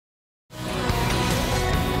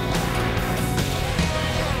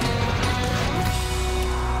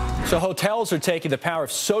So hotels are taking the power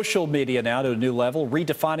of social media now to a new level,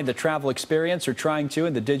 redefining the travel experience, or trying to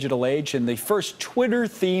in the digital age. And the first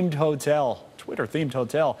Twitter-themed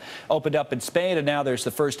hotel opened up in Spain, and now there's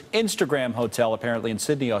the first Instagram hotel apparently in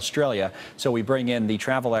Sydney, Australia. So we bring in the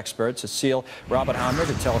travel expert, Cecile Raubenheimer,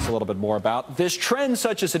 to tell us a little bit more about this trend,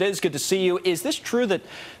 such as it is. Good to see you. Is this true that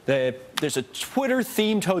there's a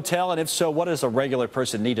Twitter-themed hotel? And if so, what does a regular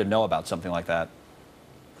person need to know about something like that?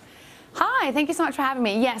 Hi, thank you so much for having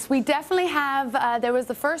me. Yes, we definitely have, there was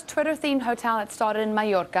the first Twitter-themed hotel that started in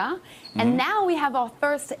Mallorca, and now we have our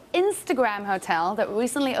first Instagram hotel that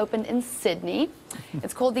recently opened in Sydney.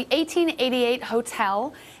 It's called the 1888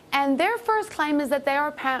 Hotel, and their first claim is that they are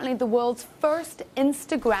apparently the world's first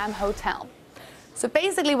Instagram hotel. So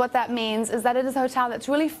basically what that means is that it is a hotel that's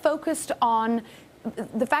really focused on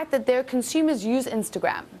the fact that their consumers use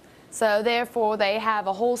Instagram. So therefore, they have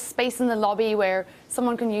a whole space in the lobby where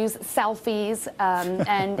someone can use selfies.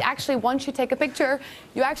 And actually, once you take a picture,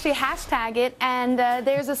 you actually hashtag it, and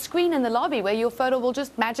there's a screen in the lobby where your photo will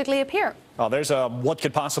just magically appear. Well, there's a what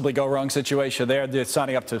could possibly go wrong situation there. They're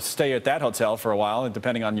signing up to stay at that hotel for a while, and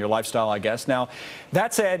depending on your lifestyle, I guess. Now,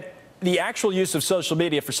 that said, the actual use of social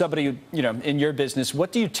media for somebody, in your business,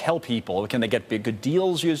 what do you tell people? Can they get good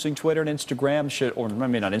deals using Twitter and Instagram, or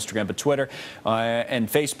maybe not Instagram, but Twitter and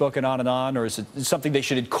Facebook and on? Or is it something they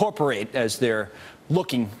should incorporate as they're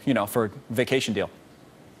looking, for a vacation deal?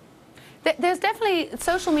 There's definitely,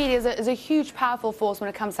 social media is a huge, powerful force when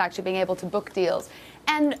it comes to actually being able to book deals.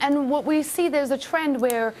 And what we see, there's a trend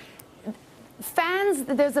where fans,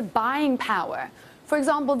 there's a buying power. For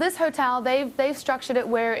example, this hotel, they've structured it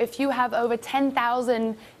where if you have over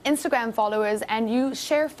 10,000 Instagram followers and you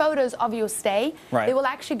share photos of your stay, they will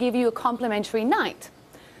actually give you a complimentary night.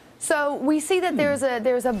 So we see that there's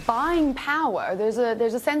a buying power. There's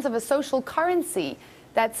a sense of a social currency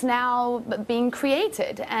that's now being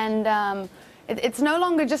created, and it's no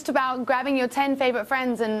longer just about grabbing your 10 favorite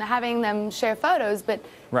friends and having them share photos, but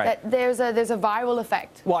that there's a viral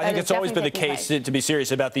effect. Well, I think it's always been the case, to be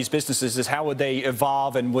serious about these businesses, is how would they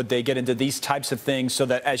evolve and would they get into these types of things so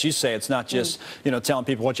that, as you say, it's not just, telling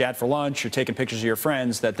people what you had for lunch or taking pictures of your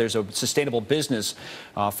friends, that there's a sustainable business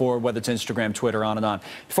for whether it's Instagram, Twitter, on and on.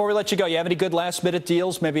 Before we let you go, you have any good last-minute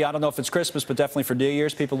deals? Maybe, I don't know if it's Christmas, but definitely for New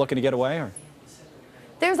Year's, people looking to get away? Or?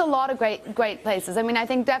 There's a lot of great places. I mean, I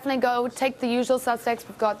think definitely go take the usual suspects.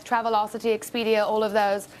 We've got Travelocity, Expedia, all of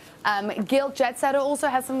those. Gilt Jet Setter also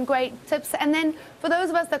has some great tips. And then for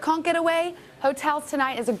those of us that can't get away, Hotels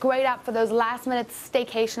Tonight is a great app for those last-minute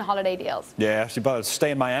staycation holiday deals. Yeah, but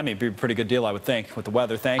stay in Miami would be a pretty good deal, I would think, with the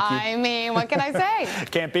weather. Thank you. I mean, what can I say?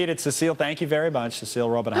 Can't beat it. Cecile, thank you very much. Cecile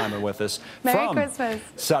Raubenheimer with us. Merry Christmas.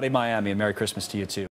 Sunny Miami, and Merry Christmas to you, too.